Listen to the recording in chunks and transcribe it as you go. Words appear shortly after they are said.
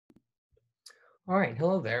All right,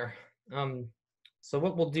 hello there. Um, so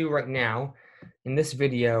what we'll do right now in this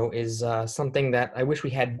video is something that I wish we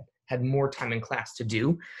had more time in class to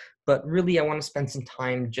do, but really I want to spend some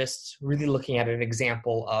time just really looking at an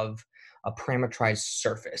example of a parametrized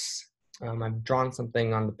surface. I've drawn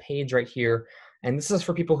something on the page right here, and this is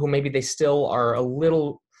for people who maybe they still are a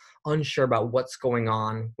little unsure about what's going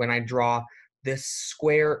on when I draw this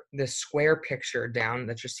square picture down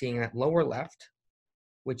that you're seeing at lower left,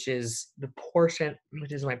 which is the portion,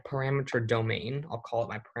 which is my parameter domain. I'll call it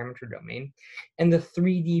my parameter domain, and the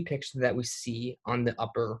 3D picture that we see on the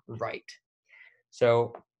upper right.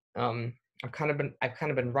 So I've kind of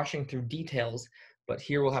been rushing through details, but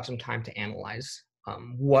here we'll have some time to analyze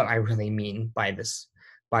what I really mean by this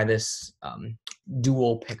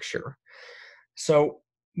dual picture. So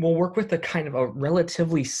we'll work with a kind of a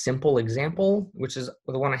relatively simple example, which is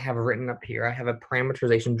the one I have written up here. I have a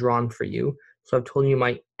parameterization drawn for you. So I've told you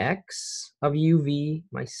my x of uv,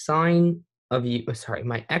 my sine of u,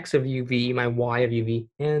 my x of uv, my y of uv,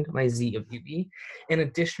 and my z of uv. And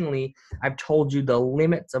additionally, I've told you the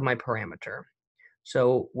limits of my parameter.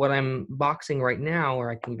 So what I'm boxing right now,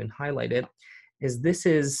 or I can even highlight it, is this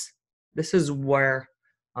is where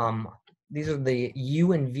these are the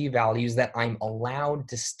u and v values that I'm allowed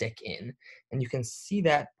to stick in, and you can see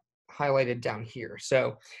that highlighted down here.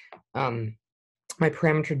 So my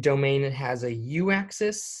parameter domain, it has a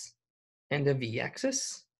u-axis and a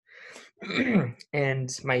v-axis,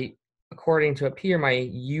 and according to up here, my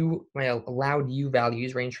allowed u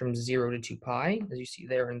values range from 0 to 2 pi, as you see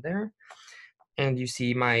there and there. And you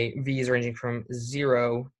see my v is ranging from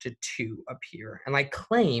 0 to 2 up here. And I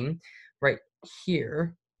claim right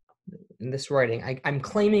here in this writing, I'm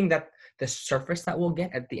claiming that the surface that we'll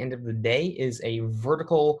get at the end of the day is a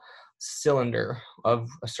vertical cylinder of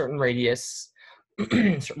a certain radius,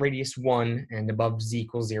 radius 1, and above z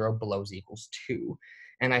equals 0, below z equals 2.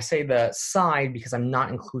 And I say the side because I'm not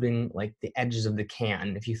including like the edges of the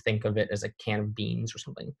can, if you think of it as a can of beans or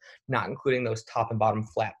something, not including those top and bottom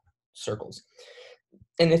flat circles.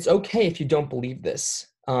 And it's okay if you don't believe this.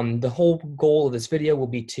 The whole goal of this video will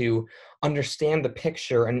be to understand the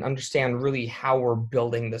picture and understand really how we're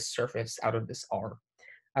building this surface out of this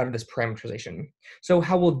parameterization. So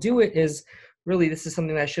how we'll do it is, really, this is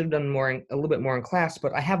something that I should have done a little bit more in class,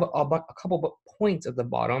 but I have a couple of points at the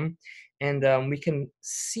bottom, and we can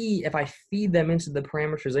see if I feed them into the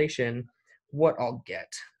parameterization, what I'll get.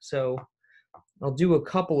 So I'll do a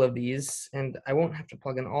couple of these, and I won't have to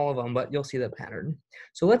plug in all of them, but you'll see the pattern.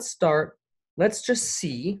 So let's start. Let's just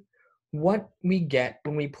see what we get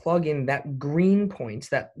when we plug in that green point,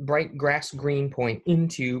 that bright grass green point,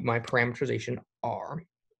 into my parameterization R.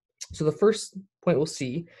 So the first point we'll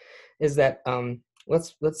see is that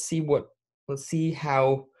let's see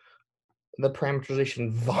how the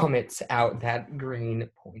parameterization vomits out that green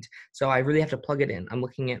point. So I really have to plug it in. I'm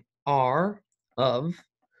looking at R of,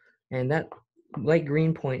 and that light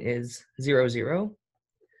green point is 0, 0.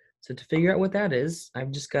 So to figure out what that is,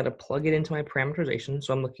 I've just got to plug it into my parameterization.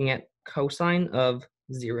 So I'm looking at cosine of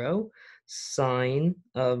 0, sine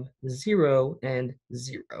of 0, and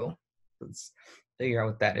 0. Let's figure out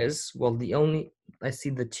what that is. Well, I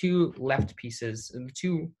see the two left pieces, the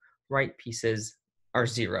two right pieces are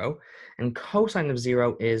 0, and cosine of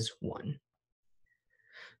 0 is 1.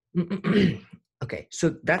 Okay,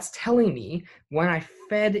 so that's telling me when I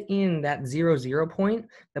fed in that 0, 0 point,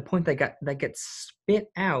 the point that gets spit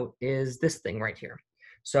out is this thing right here.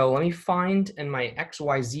 So let me find in my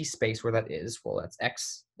XYZ space where that is. Well, that's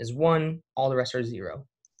x is 1, all the rest are 0.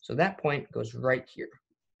 So that point goes right here.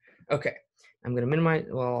 Okay, I'm gonna minimize,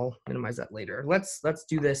 well, I'll minimize that later. Let's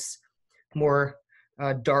do this more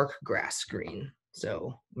dark grass green.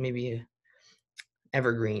 So maybe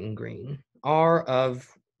evergreen green. R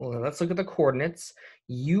of, well, let's look at the coordinates.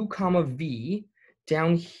 U comma v,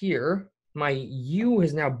 down here, my u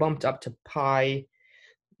is now bumped up to pi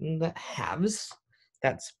halves.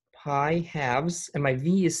 That's pi halves, and my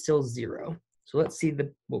v is still 0. So let's see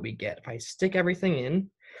what we get. If I stick everything in,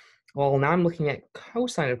 well, now I'm looking at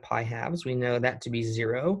cosine of pi halves. We know that to be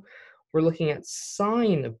 0. We're looking at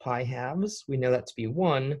sine of pi halves. We know that to be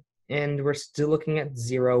 1. And we're still looking at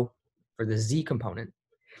 0 for the z component.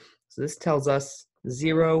 So this tells us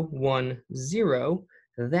 0, 1, 0.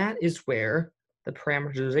 That is where the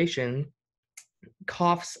parameterization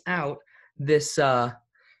coughs out this that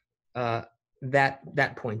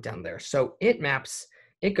point down there. So it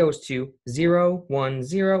goes to 0, 1,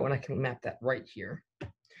 0, and I can map that right here.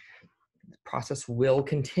 The process will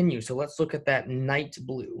continue. So let's look at that night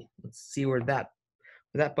blue. Let's see where that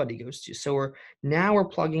buddy goes to. So we're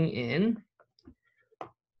plugging in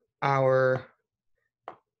our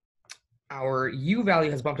our u value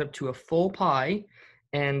has bumped up to a full pi,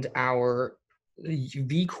 and our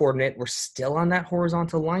v coordinate, we're still on that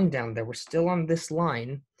horizontal line down there. We're still on this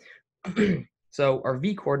line. So our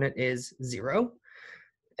v coordinate is 0.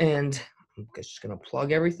 And I'm just going to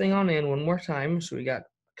plug everything on in one more time. So we got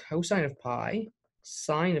cosine of pi,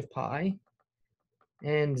 sine of pi,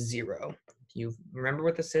 and 0. If you remember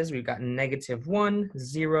what this is, we've got -1,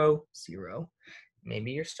 0, 0.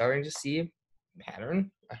 Maybe you're starting to see a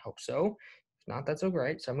pattern. I hope so. If not, that's all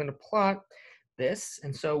right. So I'm going to plot this.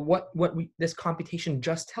 And so what this computation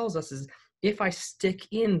just tells us is if I stick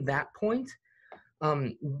in that point,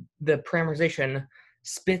 the parameterization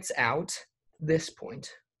spits out this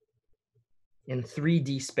point in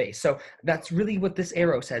 3D space. So that's really what this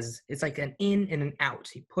arrow says. It's like an in and an out.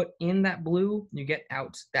 You put in that blue, you get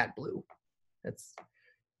out that blue. That's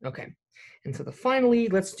okay. And so finally,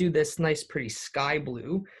 let's do this nice pretty sky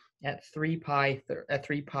blue at 3 pi,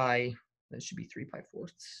 that should be 3 pi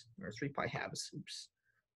fourths or 3 pi halves. Oops.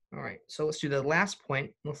 All right, so let's do the last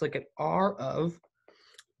point. Let's look at r of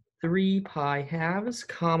 3 pi halves,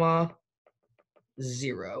 comma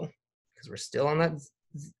 0, because we're still on that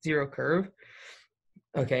 0 curve.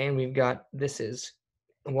 Okay, and we've got, this is,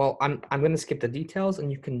 well, I'm going to skip the details,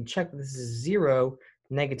 and you can check this is 0,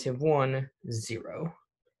 -1, 0.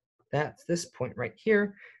 That's this point right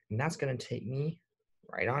here, and that's going to take me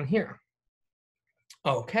right on here.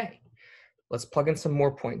 Okay, let's plug in some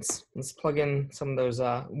more points. Let's plug in some of those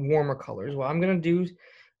warmer colors. What I'm going to do,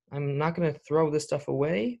 I'm not going to throw this stuff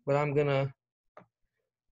away, but I'm going to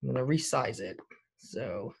resize it.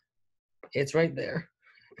 So it's right there.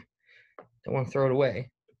 Don't want to throw it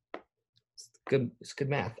away. It's good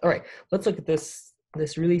math. All right, let's look at this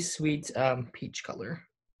really sweet peach color.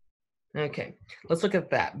 Okay, let's look at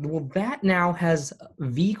that. Well, that now has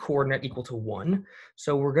v coordinate equal to 1.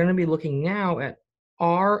 So we're going to be looking now at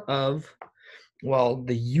r of, well,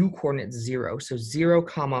 the u coordinate is 0. So 0,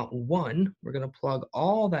 1. We're going to plug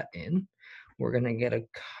all that in. We're going to get a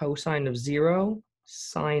cosine of 0,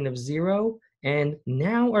 sine of 0, and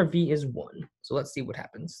now our v is 1. So let's see what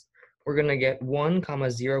happens. We're going to get 1,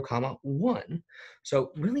 0, 1.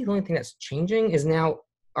 So really the only thing that's changing is now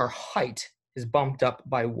our height is bumped up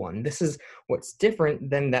by 1. This is what's different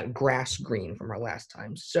than that grass green from our last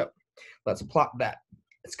time. So let's plot that.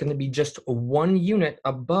 It's going to be just 1 unit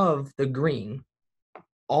above the green.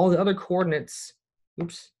 All the other coordinates,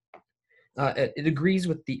 oops, it agrees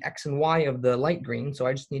with the x and y of the light green, so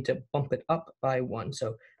I just need to bump it up by 1.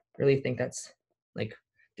 So really think that's like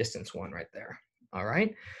distance 1 right there. All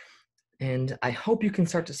right. And I hope you can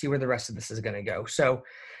start to see where the rest of this is going to go. So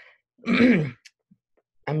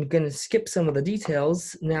I'm going to skip some of the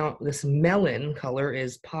details. Now, this melon color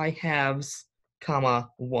is pi halves,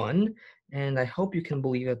 1. And I hope you can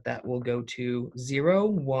believe that that will go to 0,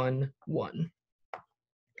 1, 1.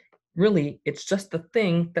 Really, it's just the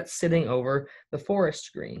thing that's sitting over the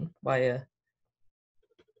forest green by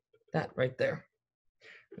that right there.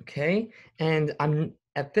 Okay, and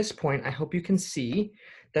at this point, I hope you can see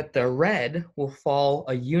that the red will fall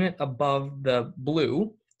a unit above the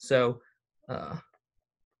blue. So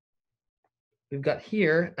we've got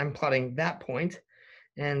here, I'm plotting that point,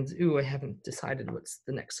 and ooh, I haven't decided what's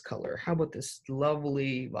the next color. How about this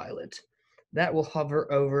lovely violet? That will hover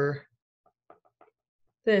over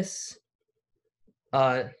this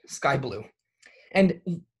sky blue. And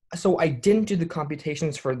so I didn't do the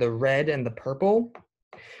computations for the red and the purple,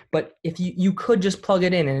 but if you could just plug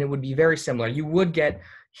it in and it would be very similar. You would get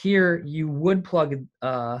here, you would plug,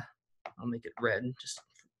 I'll make it red just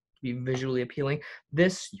to be visually appealing.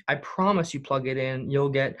 This, I promise you plug it in, you'll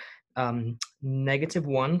get -1,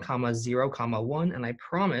 0, 1, and I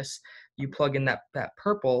promise you plug in that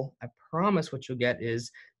purple, I promise what you'll get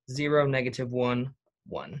is 0, -1,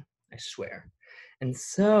 1, I swear. And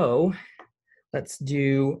so let's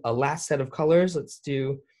do a last set of colors. Let's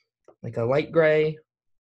do like a light gray.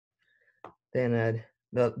 Then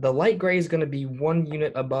the light gray is going to be 1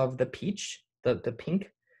 unit above the peach, the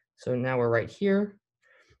pink. So now we're right here.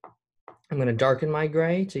 I'm going to darken my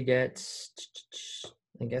gray to get,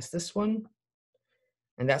 I guess, this one.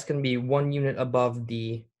 And that's going to be 1 unit above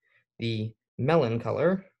the melon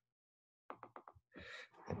color.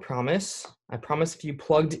 I promise if you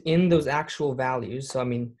plugged in those actual values, so I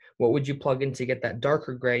mean, what would you plug in to get that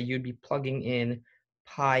darker gray? You'd be plugging in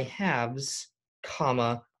pi halves,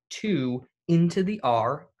 2 into the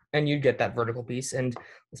R, and you'd get that vertical piece. And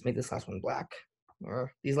let's make this last one black,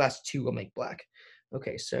 or these last 2 will make black.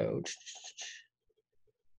 Okay, so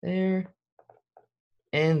there,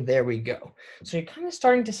 and there we go. So you're kind of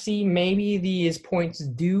starting to see maybe these points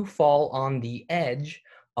do fall on the edge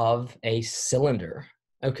of a cylinder.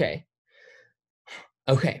 Okay,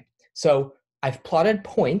 Okay, so I've plotted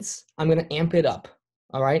points. I'm going to amp it up.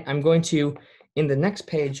 All right, I'm going to, in the next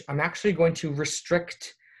page, I'm actually going to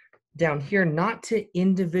restrict down here, not to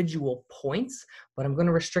individual points, but I'm going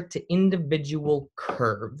to restrict to individual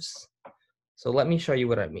curves. So let me show you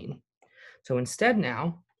what I mean. So instead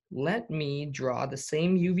now, let me draw the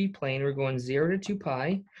same UV plane. We're going 0 to 2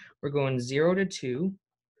 pi. We're going 0 to 2.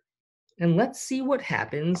 And let's see what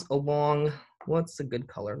happens along, what's a good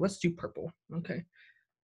color? Let's do purple. Okay.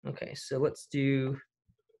 Okay, so let's do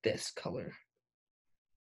this color.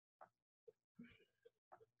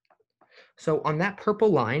 So on that purple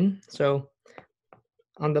line, so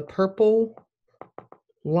on the purple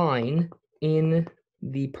line in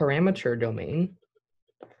the parameter domain,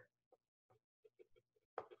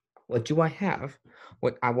 what do I have?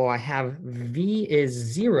 Well, I have V is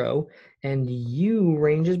 0 and U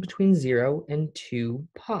ranges between 0 and 2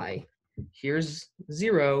 pi. Here's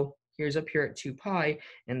 0, here's up here at 2 pi,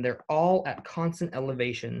 and they're all at constant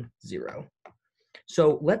elevation 0.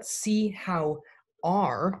 So let's see how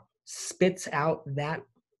R spits out that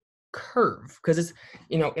curve, because it's,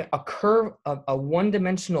 a curve, a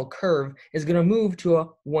one-dimensional curve is going to move to a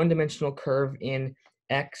one-dimensional curve in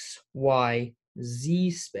X, Y,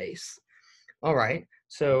 Z space. All right,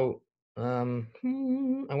 so I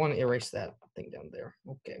want to erase that thing down there.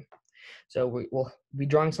 Okay, so we'll be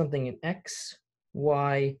drawing something in X,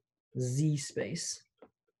 Y, Z space.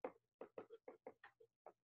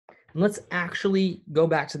 And let's actually go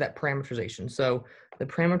back to that parametrization. So the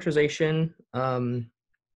parametrization, well,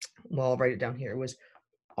 I'll write it down here. It was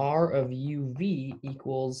R of UV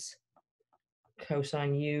equals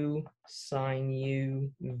cosine U sine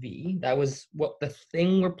U V. That was what the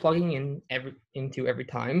thing we're plugging in into every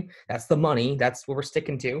time. That's the money. That's what we're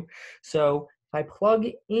sticking to. So if I plug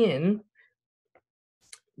in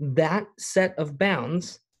that set of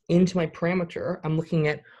bounds into my parameter, I'm looking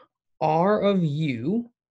at R of U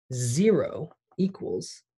 0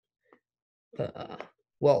 equals,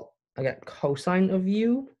 well, I got cosine of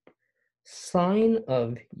U sine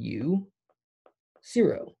of U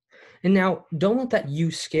 0. And now don't let that U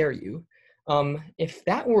scare you. If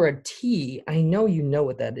that were a T, I know you know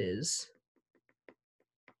what that is.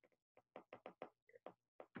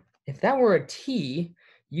 If that were a T,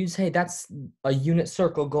 you'd say that's a unit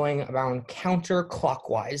circle going around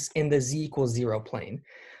counterclockwise in the Z equals 0 plane.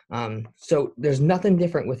 So there's nothing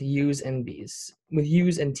different with U's and B's, with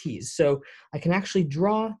U's and T's. So I can actually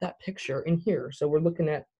draw that picture in here. So we're looking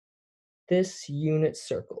at this unit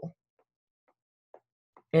circle.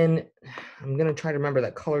 And I'm going to try to remember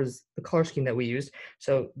the color scheme that we used.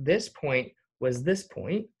 So this point was this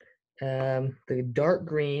point. The dark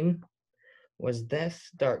green was this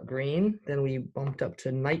dark green. Then we bumped up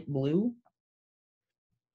to night blue.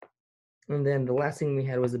 And then the last thing we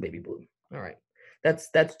had was the baby blue. All right.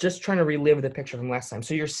 That's just trying to relive the picture from last time.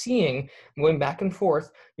 So you're seeing, going back and forth,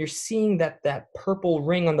 you're seeing that purple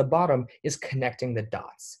ring on the bottom is connecting the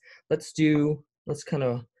dots. Let's kind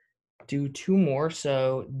of do two more.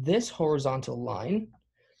 So this horizontal line,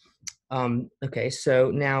 okay,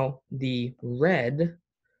 so now the red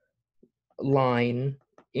line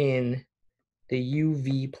in the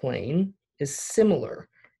UV plane is similar.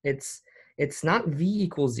 It's not V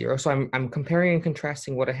equals 0, so I'm comparing and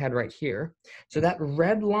contrasting what I had right here. So that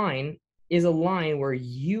red line is a line where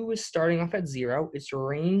U is starting off at 0. It's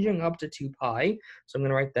ranging up to 2 pi. So I'm going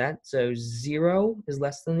to write that. So 0 is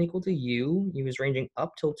less than or equal to U. U is ranging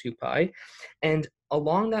up till 2 pi. And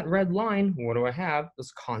along that red line, what do I have?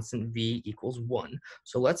 This constant V equals 1.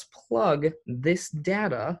 So let's plug this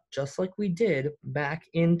data, just like we did, back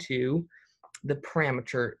into the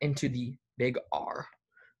parameter, into the big R.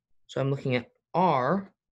 So I'm looking at R,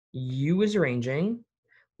 U is ranging,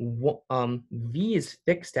 V is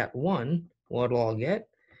fixed at 1. What will I get?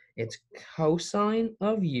 It's cosine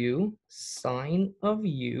of U, sine of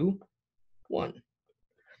U, 1.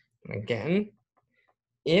 Again,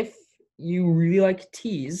 if you really like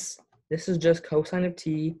T's, this is just cosine of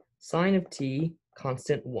T, sine of T,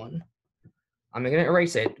 constant 1. I'm going to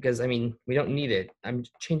erase it because, I mean, we don't need it. I'm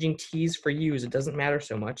changing T's for U's. It doesn't matter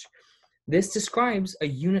so much. This describes a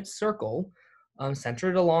unit circle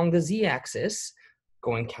centered along the z-axis,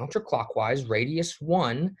 going counterclockwise, radius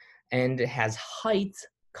 1, and it has height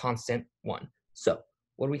constant 1. So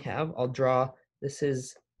what do we have? I'll draw, this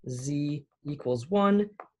is z equals 1,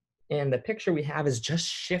 and the picture we have is just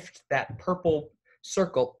shift that purple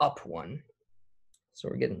circle up 1. So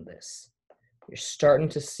we're getting this. You're starting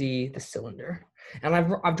to see the cylinder. And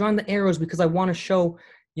I've drawn the arrows because I want to show,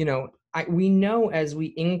 we know as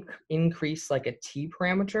we increase like a t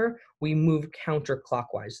parameter, we move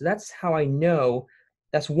counterclockwise. So that's how I know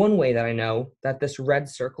that's one way that I know that this red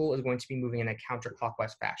circle is going to be moving in a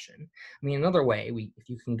counterclockwise fashion. I mean, another way, if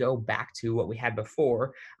you can go back to what we had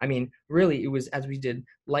before, I mean, really, it was as we did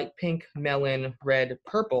light pink, melon, red,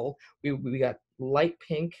 purple, we got light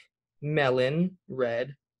pink, melon,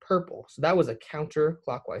 red, purple. So that was a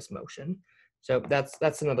counterclockwise motion. So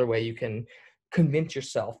that's another way you can convince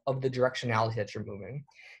yourself of the directionality that you're moving.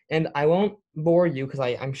 And I won't bore you because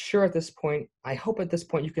I'm sure at this point, I hope at this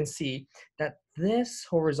point you can see that this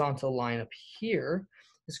horizontal line up here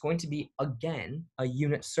is going to be, again, a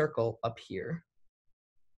unit circle up here.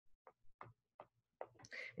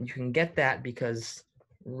 And you can get that because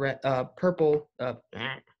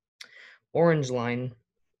orange line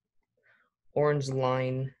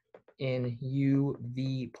in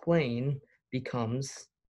UV plane becomes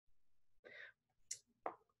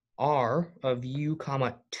R of U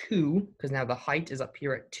comma 2, because now the height is up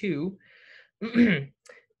here at 2,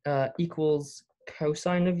 equals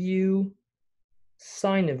cosine of U,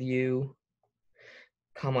 sine of U,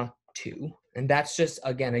 comma 2. And that's just,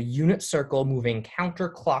 again, a unit circle moving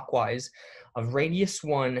counterclockwise of radius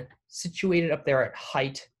 1, situated up there at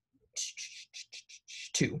height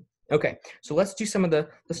 2. Okay, so let's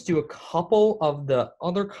do a couple of the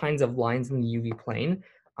other kinds of lines in the UV plane.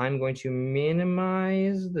 I'm going to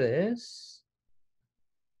minimize this.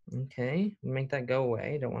 Okay, make that go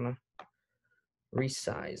away. Don't want to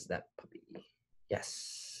resize that puppy.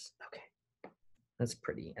 Yes, okay. That's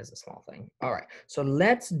pretty as a small thing. All right, so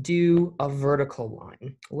let's do a vertical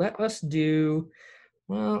line. Let us do,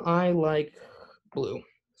 well, I like blue.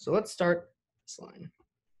 So let's start this line.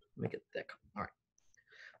 Make it thick. All right.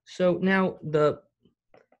 So now the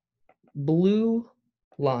blue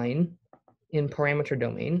line in parameter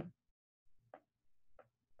domain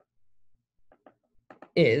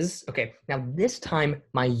is, okay, now this time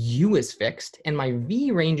my U is fixed and my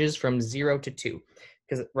V ranges from 0 to 2.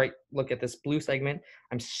 Because, right, look at this blue segment.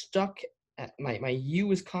 I'm stuck at my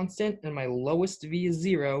U is constant and my lowest V is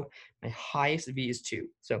 0. My highest V is 2.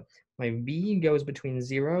 So my V goes between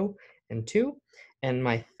 0 and 2. And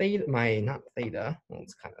my theta, not theta, well,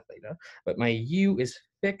 it's kind of theta, but my U is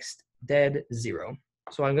fixed dead 0.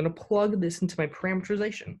 So I'm going to plug this into my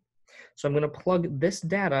parameterization. So I'm going to plug this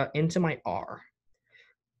data into my R.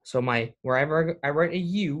 So wherever I write a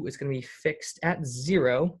U, it's going to be fixed at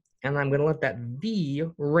 0, and I'm going to let that V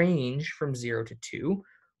range from 0 to 2.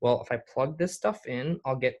 Well, if I plug this stuff in,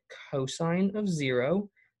 I'll get cosine of 0,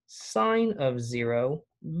 sine of 0,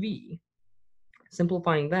 V.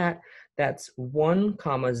 Simplifying that, that's 1,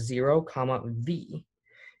 0, V.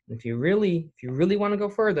 And if you really want to go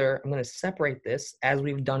further, I'm going to separate this as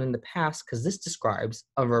we've done in the past, because this describes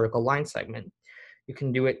a vertical line segment. You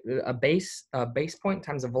can do it a base point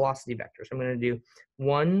times a velocity vector. So I'm going to do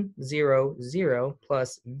 1, 0, 0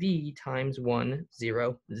 plus V times 1,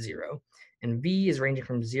 0, 0. And V is ranging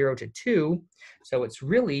from 0 to 2. So it's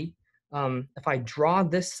really, if I draw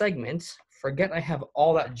this segment, forget I have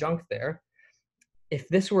all that junk there. If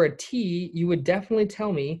this were a T, you would definitely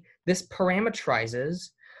tell me this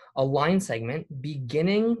parametrizes a line segment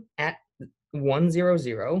beginning at 1, 0,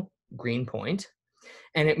 0, green point,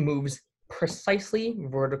 and it moves precisely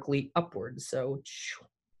vertically upwards. So,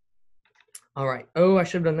 all right. Oh, I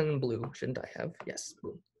should have done that in blue, shouldn't I have? Yes,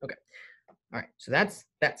 blue. Okay. All right. So that's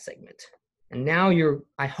that segment. And now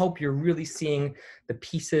I hope you're really seeing the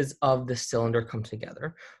pieces of the cylinder come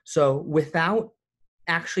together. So without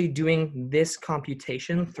actually doing this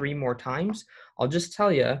computation 3 more times, I'll just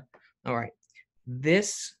tell you, all right,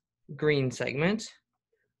 this green segment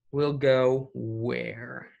will go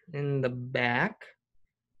where? In the back.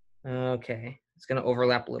 Okay, it's going to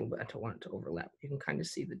overlap a little bit. I don't want it to overlap. You can kind of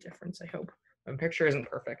see the difference, I hope. My picture isn't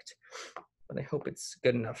perfect, but I hope it's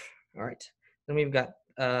good enough. All right, then we've got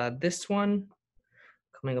this one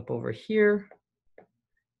coming up over here.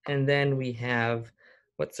 And then we have,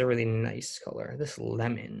 what's a really nice color? This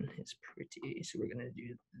lemon is pretty, so we're going to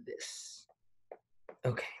do this.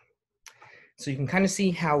 Okay, so you can kind of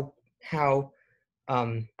see how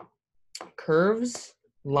curves,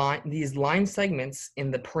 these line segments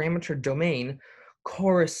in the parameter domain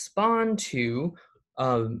correspond to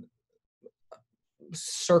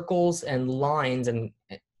circles and lines and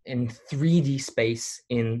in 3D space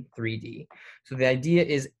in 3D. So the idea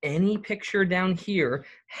is any picture down here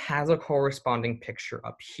has a corresponding picture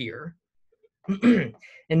up here.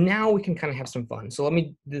 And now we can kind of have some fun. So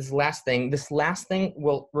this last thing,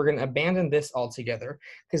 we're going to abandon this altogether,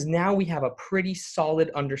 because now we have a pretty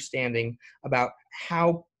solid understanding about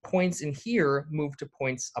how points in here move to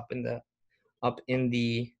points up in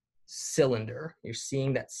the cylinder. You're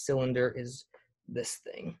seeing that cylinder is this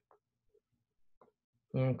thing.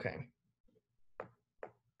 Okay.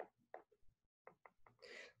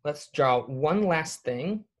 let's draw one last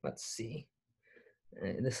thing. Let's see.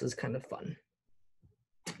 This is kind of fun.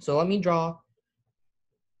 So let me draw.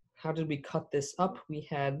 How did we cut this up? We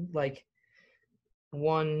had like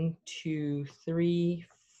 1, 2, 3,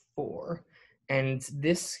 4. And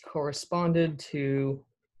this corresponded to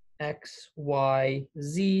X, Y,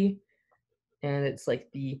 Z. And it's like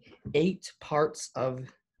the 8 parts of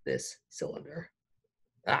this cylinder.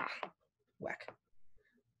 Ah, whack.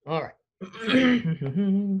 All right.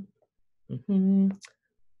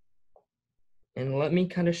 And let me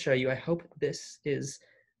kind of show you. I hope this is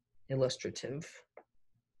illustrative.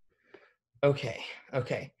 Okay,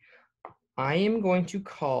 okay. I am going to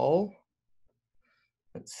call,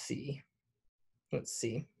 let's see.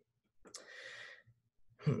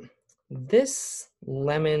 This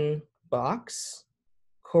lemon box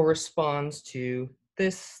corresponds to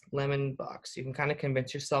this lemon box. You can kind of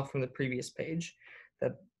convince yourself from the previous page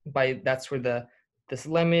that that's where this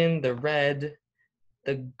lemon, the red,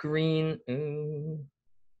 the green.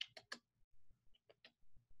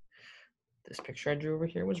 This picture I drew over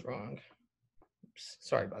here was wrong. Oops,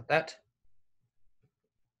 sorry about that.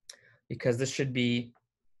 Because this should be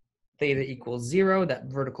theta equals 0, that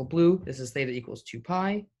vertical blue. This is theta equals 2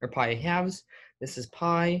 pi, or pi halves. This is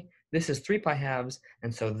pi. This is 3 pi halves.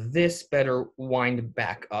 And so this better wind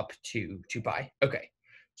back up to 2 pi. Okay,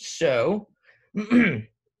 so if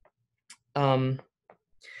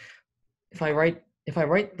I write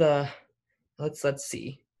the, let's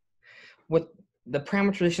see. What the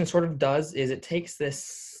parametrization sort of does is it takes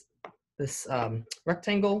this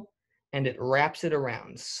rectangle and it wraps it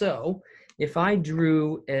around. So if I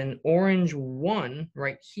drew an orange 1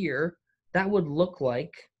 right here, that would look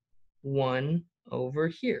like 1 over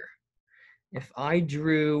here. If I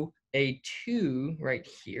drew a 2 right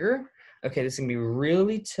here, okay, this is gonna be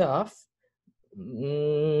really tough.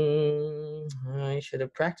 I should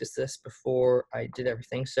have practiced this before I did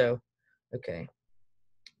everything. So, okay.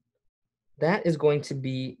 That is going to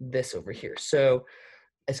be this over here. So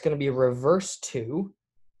it's going to be a reverse 2.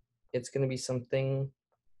 It's going to be something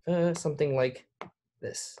like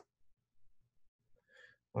this.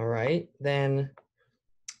 All right, then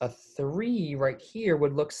a 3 right here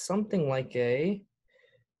would look something like a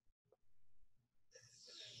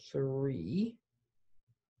 3.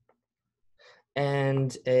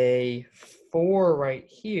 And a 4 right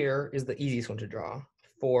here is the easiest one to draw.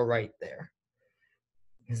 4 right there.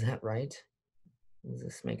 Is that right? Does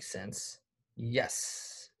this make sense?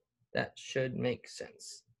 Yes, that should make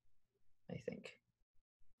sense, I think.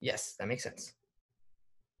 Yes, that makes sense.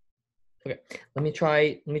 Okay, let me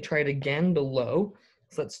try it again below.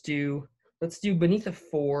 So let's do beneath a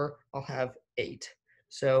 4, I'll have 8.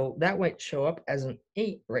 So that might show up as an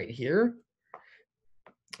 8 right here.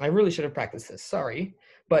 I really should have practiced this, sorry.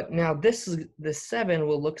 But now this 7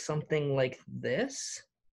 will look something like this.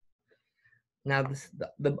 Now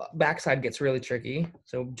the backside gets really tricky,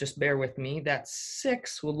 so just bear with me. That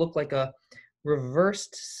 6 will look like a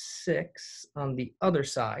reversed 6 on the other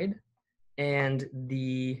side. And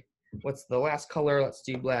what's the last color? Let's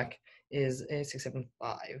do black, is a 6, 7,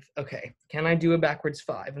 5. Okay, can I do a backwards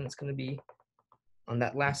 5? And it's going to be on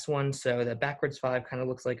that last one. So that backwards 5 kind of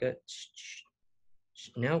looks like a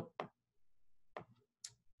nope.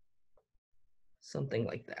 Something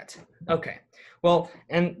like that. Okay, well,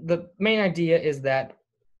 and the main idea is that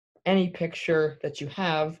any picture that you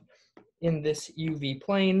have in this UV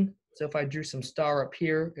plane, so if I drew some star up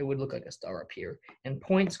here, it would look like a star up here. And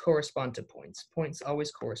points correspond to points. Points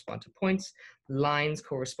always correspond to points. Lines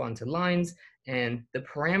correspond to lines. And the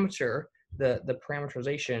parameter, the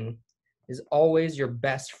parametrization is always your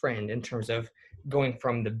best friend in terms of going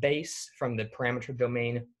from the base, from the parameter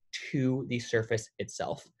domain to the surface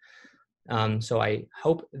itself. So I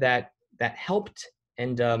hope that helped.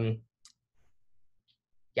 And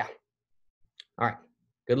yeah. All right.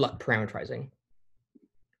 Good luck parametrizing.